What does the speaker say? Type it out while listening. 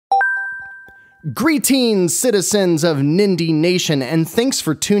Greetings, citizens of Nindie Nation, and thanks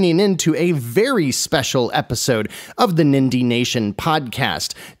for tuning in to a very special episode of the Nindie Nation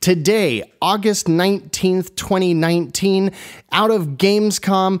podcast. Today, August 19th, 2019, out of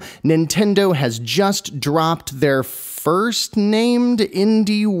Gamescom, Nintendo has just dropped their first named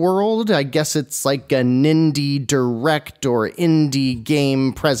indie world. I guess it's like a Nindie Direct or indie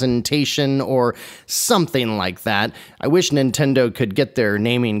game presentation or something like that. I wish Nintendo could get their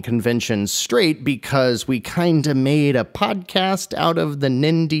naming conventions straight because we kind of made a podcast out of the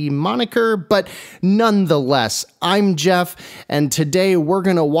Nindie moniker, but nonetheless, I'm Jeff, and today we're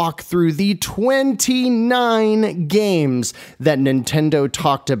going to walk through the 29 games that Nintendo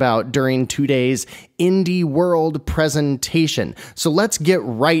talked about during today's Indie World presentation. So let's get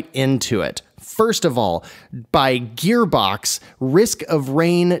right into it. First of all, by Gearbox, Risk of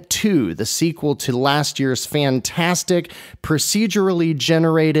Rain 2, the sequel to last year's fantastic, procedurally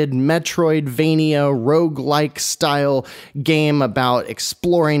generated Metroidvania roguelike style game about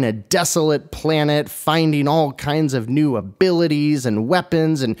exploring a desolate planet, finding all kinds of new abilities and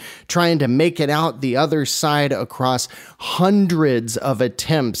weapons, and trying to make it out the other side across hundreds of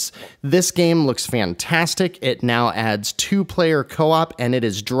attempts. This game looks fantastic. It now adds 2-player co-op, and it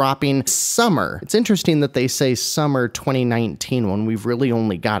is dropping summer. It's interesting that they say summer 2019 when we've really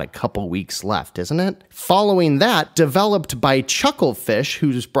only got a couple weeks left, isn't it? Following that, developed by Chucklefish,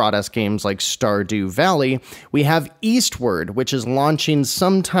 who's brought us games like Stardew Valley, we have Eastward, which is launching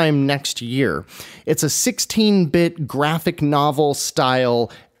sometime next year. It's a 16-bit graphic novel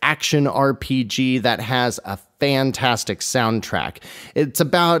style action RPG that has a fantastic soundtrack. It's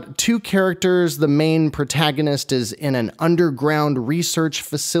about 2 characters. The main protagonist is in an underground research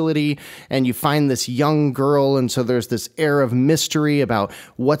facility, and you find this young girl, and so there's this air of mystery about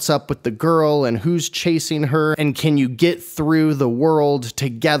what's up with the girl and who's chasing her, and can you get through the world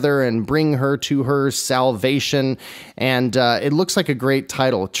together and bring her to her salvation. And it looks like a great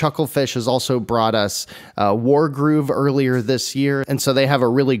title. Chucklefish has also brought us Wargroove earlier this year, and so they have a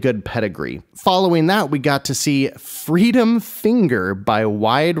really good pedigree. Following that, we got to see Freedom Finger by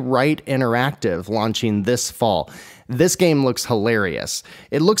Wide Right Interactive launching this fall. This game looks hilarious.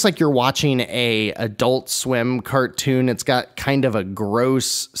 It looks like you're watching a Adult Swim cartoon. It's got kind of a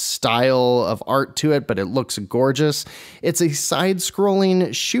gross style of art to it, but it looks gorgeous. It's a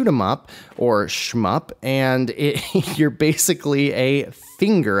side-scrolling shoot-'em-up, or shmup, and you're basically a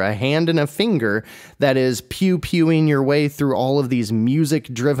finger, a hand and a finger, that is pew-pewing your way through all of these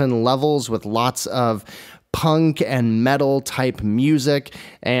music-driven levels with lots of punk and metal type music,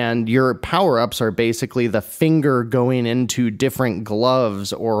 and your power-ups are basically the finger going into different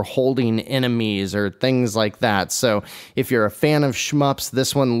gloves or holding enemies or things like that. So if you're a fan of shmups,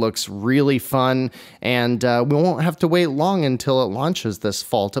 this one looks really fun, and we won't have to wait long until it launches this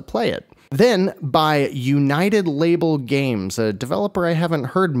fall to play it. Then, by United Label Games, a developer I haven't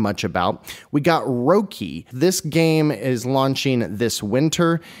heard much about, we got Roki. This game is launching this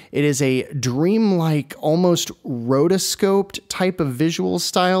winter. It is a dreamlike, almost rotoscoped type of visual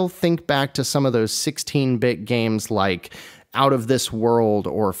style. Think back to some of those 16-bit games like Out of This World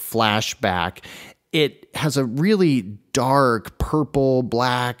or Flashback. It has a really dark purple,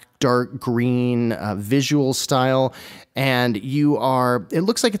 black, dark green visual style, and it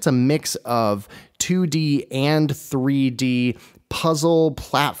looks like it's a mix of 2D and 3D puzzle,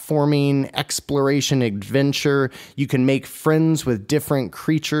 platforming, exploration, adventure. You can make friends with different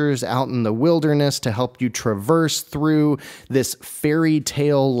creatures out in the wilderness to help you traverse through this fairy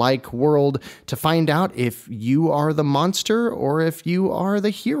tale-like world to find out if you are the monster or if you are the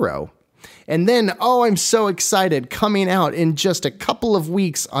hero. And then, oh, I'm so excited, coming out in just a couple of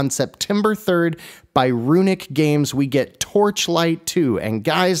weeks on September 3rd by Runic Games, we get Torchlight 2. And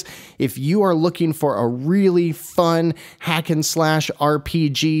guys, if you are looking for a really fun hack and slash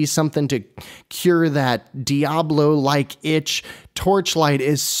RPG, something to cure that Diablo-like itch, Torchlight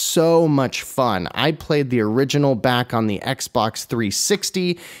is so much fun. I played the original back on the Xbox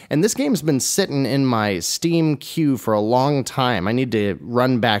 360, and this game's been sitting in my Steam queue for a long time. I need to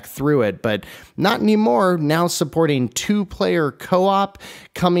run back through it, but not anymore. Now supporting 2-player co-op,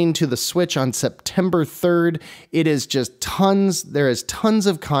 coming to the Switch on September 3rd. It is just there is tons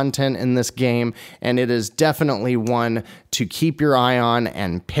of content in this game, and it is definitely one to keep your eye on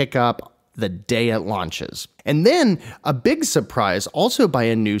and pick up the day it launches. And then a big surprise also by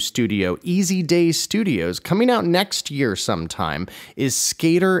a new studio, Easy Day Studios, coming out next year sometime, is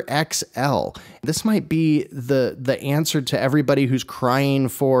Skater XL. This might be the answer to everybody who's crying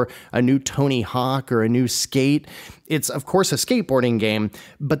for a new Tony Hawk or a new Skate. It's, of course, a skateboarding game,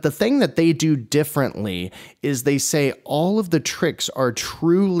 but the thing that they do differently is they say all of the tricks are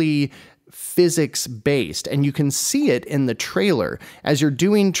truly physics-based, and you can see it in the trailer. As you're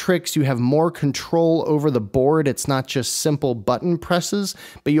doing tricks, you have more control over the board. It's not just simple button presses,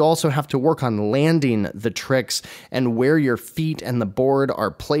 but you also have to work on landing the tricks and where your feet and the board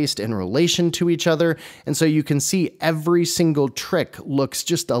are placed in relation to each other. And so you can see every single trick looks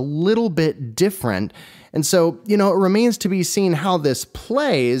just a little bit different. And so, it remains to be seen how this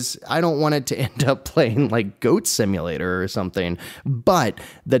plays. I don't want it to end up playing like Goat Simulator or something, but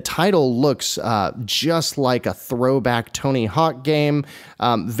the title looks just like a throwback Tony Hawk game.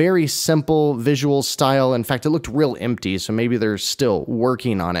 Very simple visual style. In fact, it looked real empty, so maybe they're still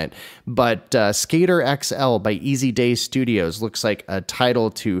working on it. But Skater XL by Easy Day Studios looks like a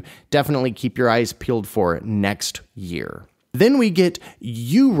title to definitely keep your eyes peeled for next year. Then we get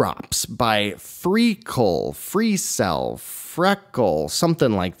Europs by Freecol, Freecell, Freckle,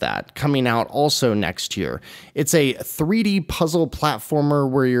 something like that, coming out also next year. It's a 3D puzzle platformer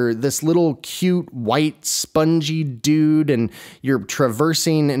where you're this little cute white spongy dude and you're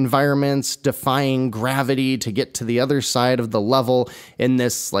traversing environments, defying gravity to get to the other side of the level in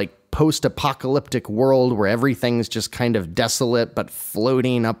this post-apocalyptic world where everything's just kind of desolate but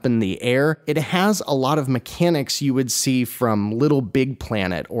floating up in the air. It has a lot of mechanics you would see from Little Big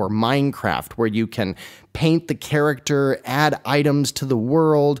Planet or Minecraft, where you can paint the character, add items to the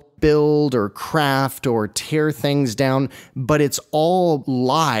world, build or craft or tear things down, but it's all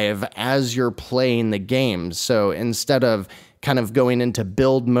live as you're playing the game. So instead of kind of going into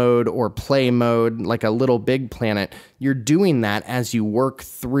build mode or play mode like a Little Big Planet, you're doing that as you work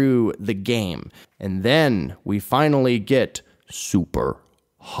through the game. And then we finally get Super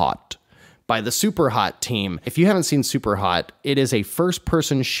Hot by the Super Hot team. If you haven't seen Super Hot, it is a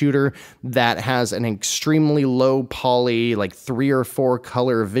first-person shooter that has an extremely low poly, 3 or 4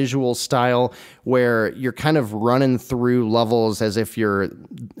 color visual style, where you're kind of running through levels as if you're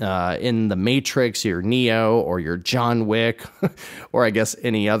in the Matrix, you're Neo, or you're John Wick, or I guess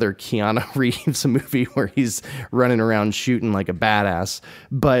any other Keanu Reeves movie where he's running around shooting like a badass.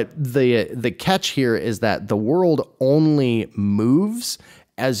 But the catch here is that the world only moves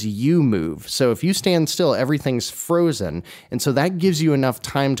as you move. So if you stand still, everything's frozen. And so that gives you enough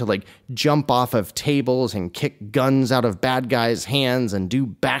time to jump off of tables and kick guns out of bad guys' hands and do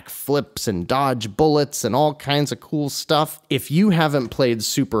backflips and dodge bullets and all kinds of cool stuff. If you haven't played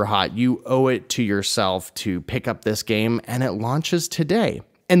Super Hot, you owe it to yourself to pick up this game, and it launches today.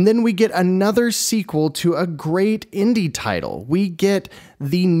 And then we get another sequel to a great indie title. We get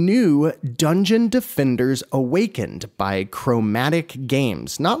the new Dungeon Defenders Awakened by Chromatic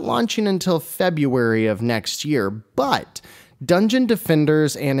Games, not launching until February of next year, but Dungeon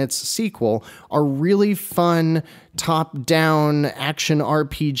Defenders and its sequel are really fun top-down action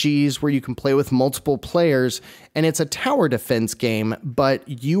RPGs where you can play with multiple players, and it's a tower defense game, but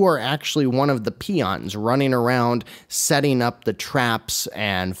you are actually one of the peons running around setting up the traps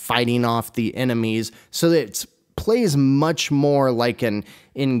and fighting off the enemies, so that it plays much more like an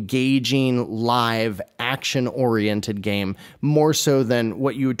engaging, live, action-oriented game, more so than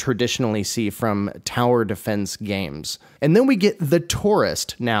what you would traditionally see from tower defense games. And then we get The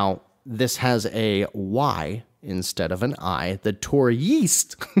Tourist. Now, this has a Y instead of an I, The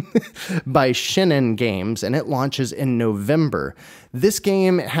Tourist by Shin'en Games, and it launches in November. This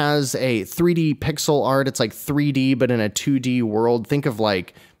game has a 3D pixel art. It's like 3D, but in a 2D world. Think of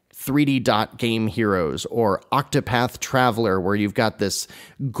 3D Dot Game Heroes or Octopath Traveler, where you've got this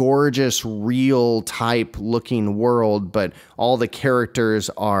gorgeous, real type looking world, but all the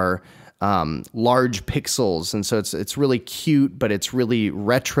characters are large pixels, and so it's really cute, but it's really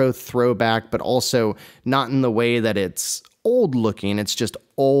retro throwback, but also not in the way that it's old looking. It's just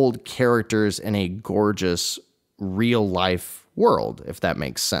old characters in a gorgeous real life world, if that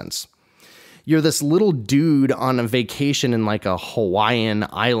makes sense. You're this little dude on a vacation in a Hawaiian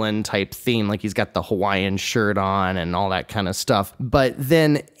island type theme, he's got the Hawaiian shirt on and all that kind of stuff. But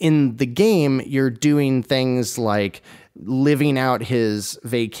then in the game, you're doing things like living out his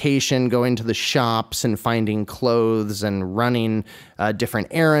vacation, going to the shops and finding clothes and running different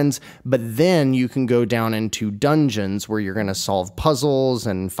errands. But then you can go down into dungeons where you're going to solve puzzles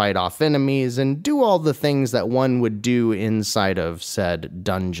and fight off enemies and do all the things that one would do inside of said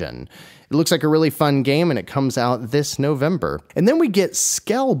dungeon. It looks like a really fun game, and it comes out this November. And then we get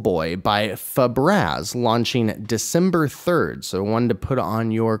Skellboy by Fabraz, launching December 3rd, so one to put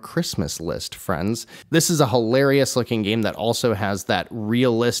on your Christmas list, friends. This is a hilarious-looking game that also has that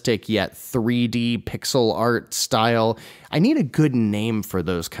realistic yet 3D pixel art style. I need a good name for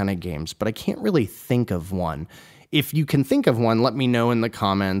those kind of games, but I can't really think of one. If you can think of one, let me know in the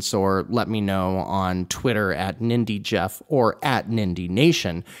comments or let me know on Twitter at NindieJeff or at Nindie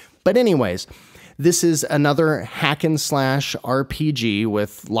Nation. But anyways, this is another hack and slash RPG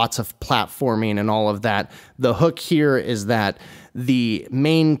with lots of platforming and all of that. The hook here is that the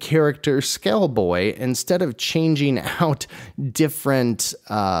main character, Scaleboy, instead of changing out different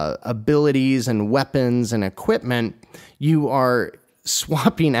abilities and weapons and equipment, you are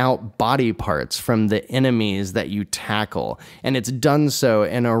swapping out body parts from the enemies that you tackle. And it's done so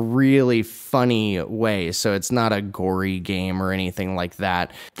in a really funny way, so it's not a gory game or anything like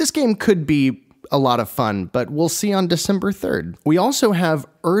that. This game could be a lot of fun, but we'll see on December 3rd. We also have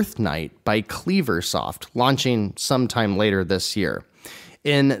Earth Night by Cleaversoft, launching sometime later this year.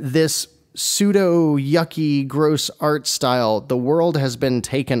 In this pseudo-yucky, gross art style, the world has been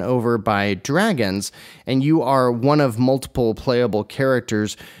taken over by dragons, and you are one of multiple playable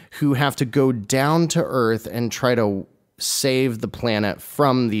characters who have to go down to Earth and try to save the planet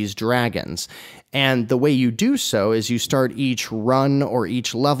from these dragons. And the way you do so is you start each run or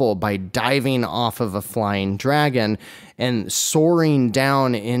each level by diving off of a flying dragon and soaring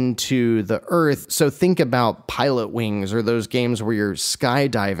down into the earth. So think about Pilot Wings or those games where you're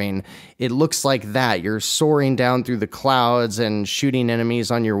skydiving. It looks like that. You're soaring down through the clouds and shooting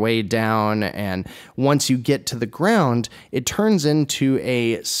enemies on your way down. And once you get to the ground, it turns into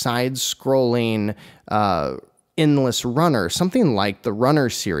a side-scrolling endless runner, something like the Runner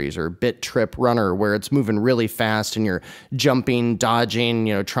series or Bit Trip Runner, where it's moving really fast and you're jumping,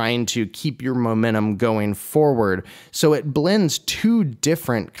 dodging, trying to keep your momentum going forward. So it blends two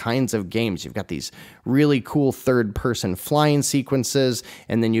different kinds of games. You've got these really cool third-person flying sequences,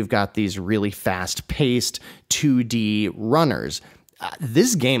 and then you've got these really fast-paced 2D runners.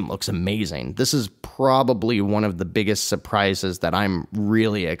 This game looks amazing. This is probably one of the biggest surprises that I'm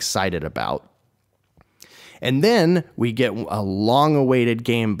really excited about. And then we get a long-awaited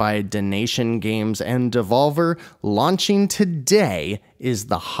game by Donation Games and Devolver. Launching today is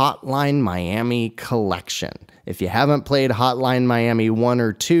the Hotline Miami Collection. If you haven't played Hotline Miami 1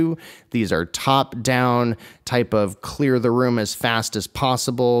 or 2, these are top-down type of clear the room as fast as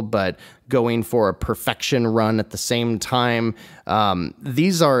possible, but going for a perfection run at the same time.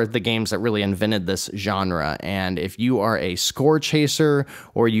 These are the games that really invented this genre, and if you are a score chaser,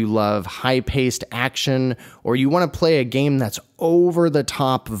 or you love high-paced action, or you want to play a game that's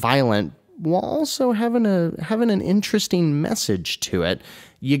over-the-top violent, while also having an interesting message to it,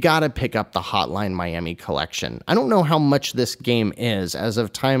 you gotta pick up the Hotline Miami Collection. I don't know how much this game is. As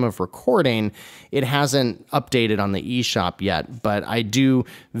of time of recording, it hasn't updated on the eShop yet, but I do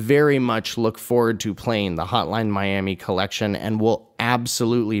very much look forward to playing the Hotline Miami Collection and will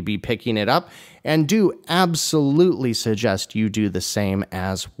absolutely be picking it up, and do absolutely suggest you do the same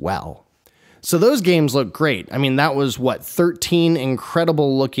as well. So those games look great. I mean, that was, 13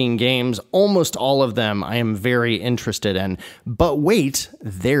 incredible looking games. Almost all of them I am very interested in. But wait,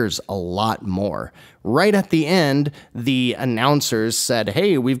 there's a lot more. Right at the end, the announcers said,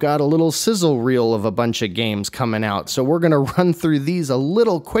 hey, we've got a little sizzle reel of a bunch of games coming out, so we're going to run through these a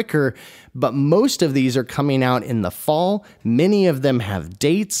little quicker, but most of these are coming out in the fall. Many of them have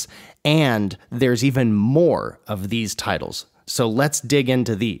dates, and there's even more of these titles. So let's dig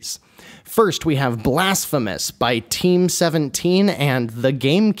into these. First, we have Blasphemous by Team 17 and The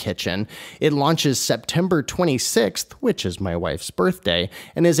Game Kitchen. It launches September 26th, which is my wife's birthday,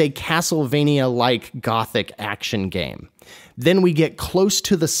 and is a Castlevania-like gothic action game. Then we get Close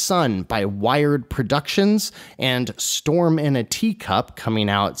to the Sun by Wired Productions and Storm in a Teacup coming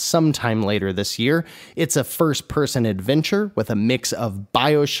out sometime later this year. It's a first-person adventure with a mix of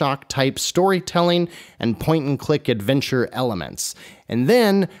BioShock-type storytelling and point-and-click adventure elements. And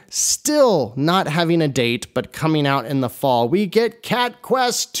then, still not having a date, but coming out in the fall, we get Cat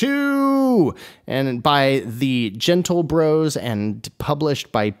Quest 2! And by the Gentle Bros and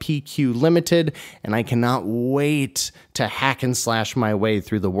published by PQ Limited, and I cannot wait to hack and slash my way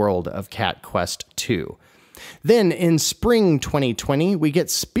through the world of Cat Quest 2. Then, in spring 2020, we get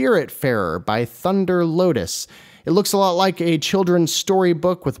Spiritfarer by Thunder Lotus. It looks a lot like a children's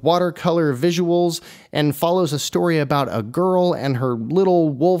storybook with watercolor visuals and follows a story about a girl and her little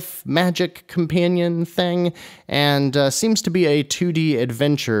wolf magic companion thing, and seems to be a 2D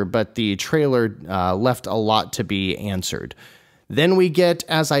adventure, but the trailer left a lot to be answered. Then we get,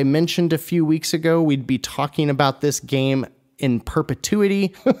 as I mentioned a few weeks ago, we'd be talking about this game in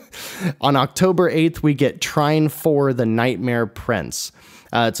perpetuity. On October 8th, we get Trine 4: The Nightmare Prince.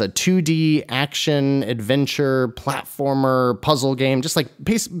 It's a 2D action, adventure, platformer, puzzle game, just like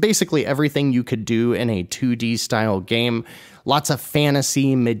basically everything you could do in a 2D style game. Lots of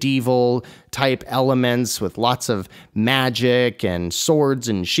fantasy, medieval type elements with lots of magic and swords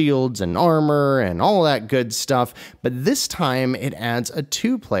and shields and armor and all that good stuff. But this time it adds a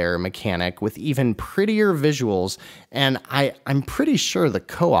 2-player mechanic with even prettier visuals, and I'm pretty sure the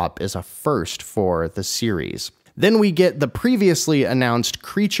co-op is a first for the series. Then we get the previously announced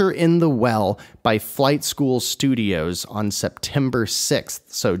Creature in the Well by Flight School Studios on September 6th,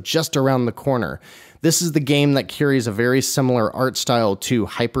 so just around the corner. This is the game that carries a very similar art style to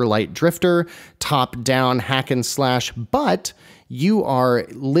Hyper Light Drifter, top-down hack and slash, but you are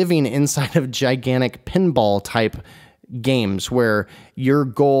living inside of gigantic pinball-type games where your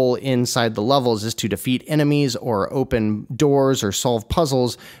goal inside the levels is to defeat enemies or open doors or solve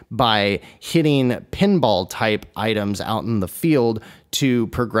puzzles by hitting pinball-type items out in the field to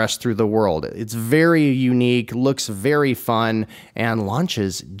progress through the world. It's very unique, looks very fun, and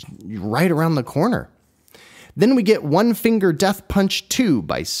launches right around the corner. Then we get One Finger Death Punch 2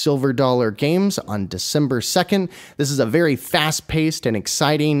 by Silver Dollar Games on December 2nd. This is a very fast-paced and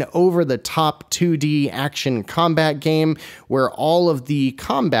exciting, over-the-top 2D action combat game where all of the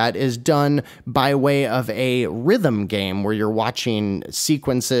combat is done by way of a rhythm game where you're watching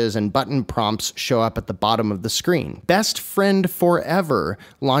sequences and button prompts show up at the bottom of the screen. Best Friend Forever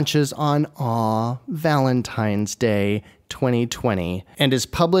launches on Valentine's Day 2020 and is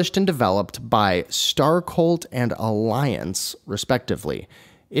published and developed by Starcolt and Alliance, respectively.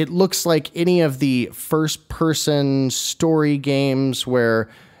 It looks like any of the first-person story games where,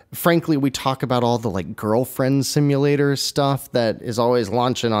 frankly, we talk about all the like girlfriend simulator stuff that is always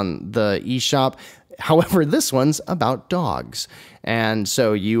launching on the eShop. However, this one's about dogs. And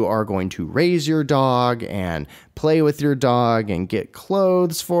so you are going to raise your dog and play with your dog and get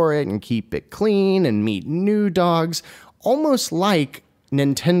clothes for it and keep it clean and meet new dogs, almost like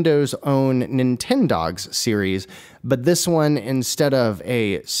Nintendo's own Nintendogs series, but this one, instead of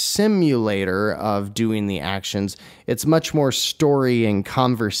a simulator of doing the actions, it's much more story and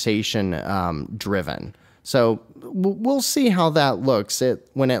conversation driven. So we'll see how that looks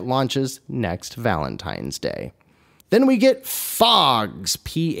when it launches next Valentine's Day. Then we get Phogs,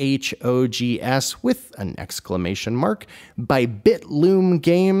 P-H-O-G-S with an exclamation mark, by Bitloom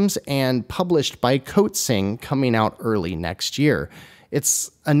Games and published by Coatsing, coming out early next year.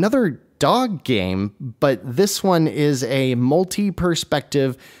 It's another dog game, but this one is a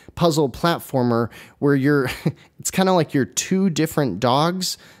multi-perspective puzzle platformer where it's kind of like you're two different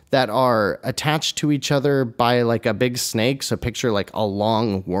dogs that are attached to each other by like a big snake. So picture like a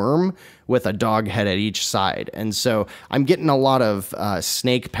long worm with a dog head at each side. And so I'm getting a lot of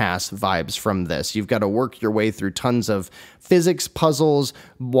Snake Pass vibes from this. You've got to work your way through tons of physics puzzles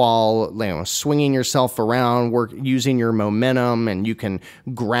while swinging yourself around, using your momentum, and you can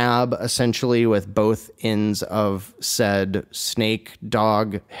grab essentially with both ends of said snake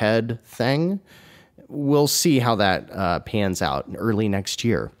dog head thing. We'll see how that pans out early next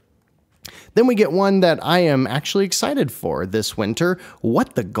year. Then we get one that I am actually excited for this winter,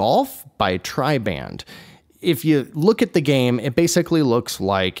 What the Golf by Triband. If you look at the game, it basically looks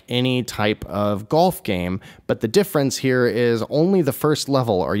like any type of golf game, but the difference here is only the first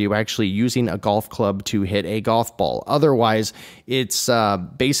level are you actually using a golf club to hit a golf ball. Otherwise, it's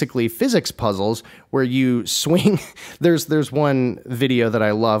basically physics puzzles where you swing. There's one video that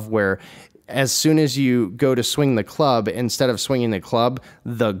I love where as soon as you go to swing the club, instead of swinging the club,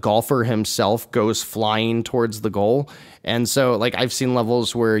 the golfer himself goes flying towards the goal. And so, like, I've seen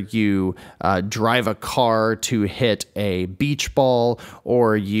levels where you drive a car to hit a beach ball,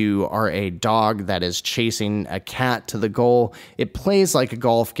 or you are a dog that is chasing a cat to the goal. It plays like a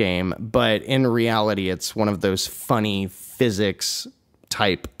golf game, but in reality, it's one of those funny physics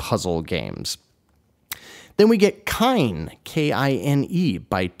type puzzle games. Then we get Kine, K-I-N-E,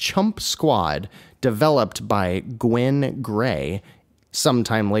 by Chump Squad, developed by Gwen Gray,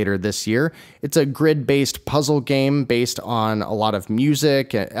 sometime later this year. It's a grid-based puzzle game based on a lot of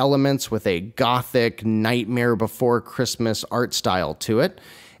music elements with a gothic Nightmare Before Christmas art style to it.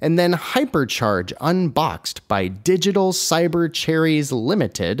 And then Hypercharge Unboxed by Digital Cyber Cherries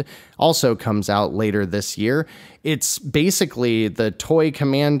Limited also comes out later this year. It's basically the Toy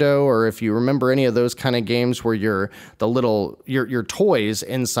Commando, or if you remember any of those kind of games where you're your toys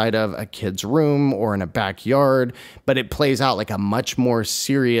inside of a kid's room or in a backyard, but it plays out like a much more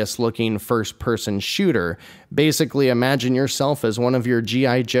serious looking first person shooter. Basically, imagine yourself as one of your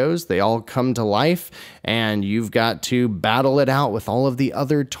G.I. Joes. They all come to life, and you've got to battle it out with all of the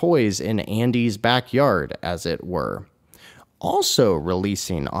other toys in Andy's backyard, as it were. Also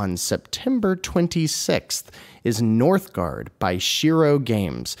releasing on September 26th is Northgard by Shiro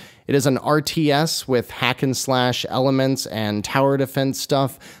Games. It is an RTS with hack and slash elements and tower defense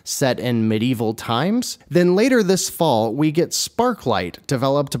stuff set in medieval times. Then later this fall, we get Sparklight,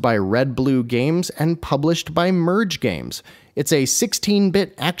 developed by Red Blue Games and published by Merge Games. It's a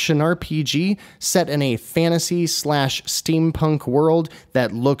 16-bit action RPG set in a fantasy/steampunk world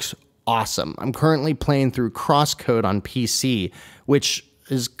that looks awesome. I'm currently playing through Crosscode on PC, which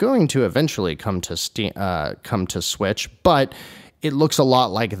is going to eventually come to Switch, but it looks a lot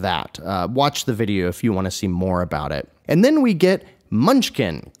like that. Watch the video if you want to see more about it. And then we get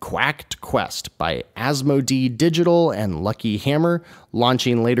Munchkin Quacked Quest by Asmodee Digital and Lucky Hammer,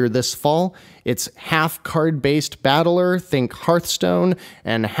 launching later this fall. It's half card-based battler, think Hearthstone,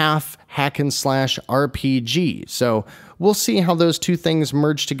 and half hack and slash RPG. So we'll see how those two things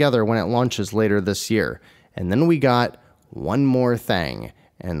merge together when it launches later this year. And then we got one more thing.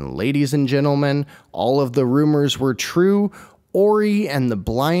 And ladies and gentlemen, all of the rumors were true. Ori and the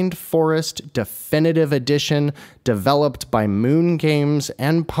Blind Forest Definitive Edition, developed by Moon Games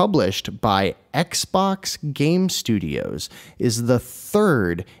and published by Xbox Game Studios, is the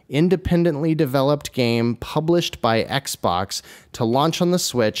third independently developed game published by Xbox to launch on the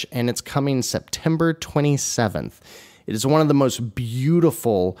Switch, and it's coming September 27th. It is one of the most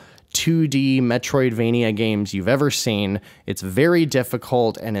beautiful 2D Metroidvania games you've ever seen. It's very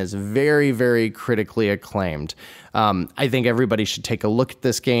difficult and is very, very critically acclaimed. I think everybody should take a look at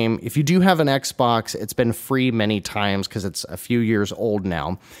this game. If you do have an Xbox, it's been free many times because it's a few years old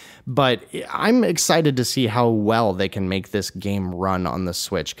now. But I'm excited to see how well they can make this game run on the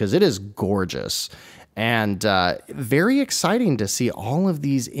Switch because it is gorgeous. And very exciting to see all of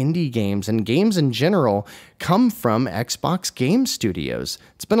these indie games and games in general come from Xbox Game Studios.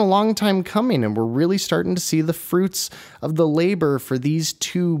 It's been a long time coming, and we're really starting to see the fruits of the labor for these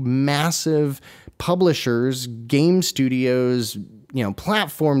two massive publishers, game studios,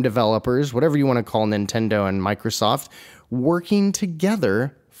 platform developers, whatever you want to call Nintendo and Microsoft, working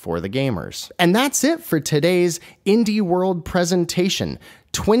together for the gamers. And that's it for today's Indie World presentation.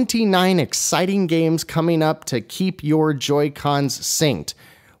 29 exciting games coming up to keep your Joy-Cons synced.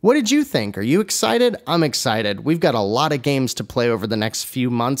 What did you think? Are you excited? I'm excited. We've got a lot of games to play over the next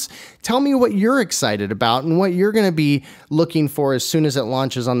few months. Tell me what you're excited about and what you're going to be looking for as soon as it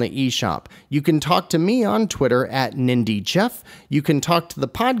launches on the eShop. You can talk to me on Twitter at NindieJeff. You can talk to the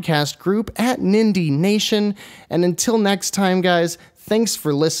podcast group at Nindie Nation. And until next time, guys, thanks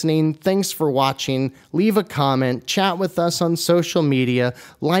for listening. Thanks for watching. Leave a comment. Chat with us on social media.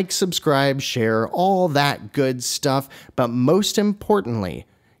 Like, subscribe, share, all that good stuff. But most importantly,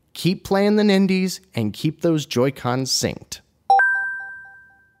 keep playing the Nindies and keep those Joy-Cons synced.